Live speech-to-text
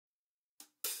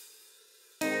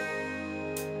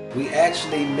We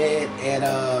actually met at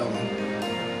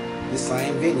the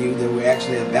same venue that we're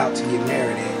actually about to get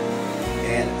married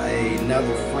at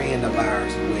another friend of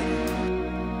ours' wedding.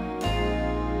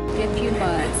 In a few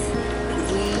months,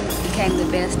 we became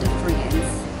the best of friends,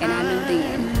 and I knew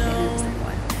then that he was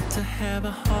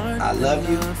the one. I love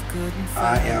you.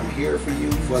 I am here for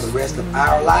you for the rest of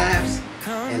our lives,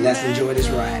 and let's enjoy this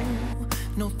ride.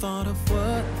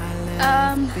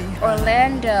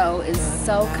 Orlando is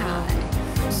so kind.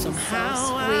 He's so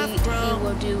sweet. He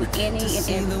will do any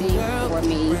and everything for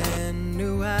me.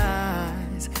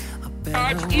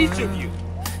 Charge each of you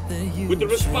with the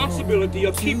responsibility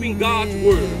of keeping God's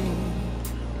word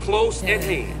close at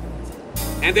hand,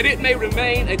 and that it may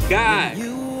remain a guide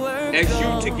as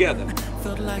you together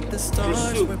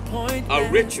pursue a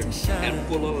richer and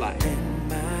fuller life.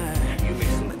 You may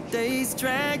see. Days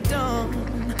dragged on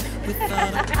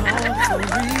without a cause or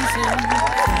reason.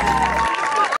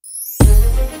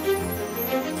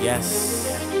 Yes.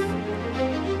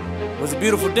 It was a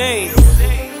beautiful day.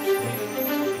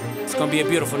 It's gonna be a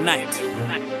beautiful night.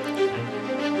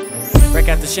 Break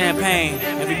out the champagne.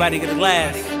 Everybody get a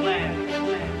glass.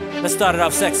 Let's start it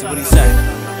off sexy. What do you say?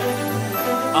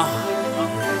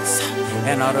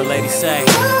 And all the ladies say.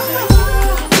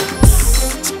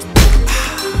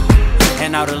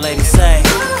 And all the ladies say.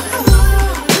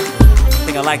 I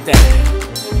think I like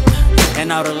that.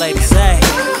 And all the ladies say.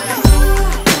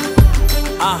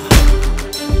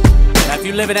 Now if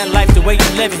you living that life the way you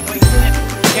living, you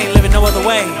can't live it no other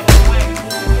way.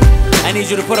 I need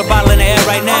you to put a bottle in the air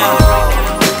right now.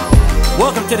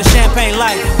 Welcome to the champagne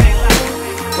life,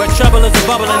 where trouble is a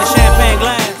bubble in the champagne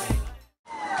glass.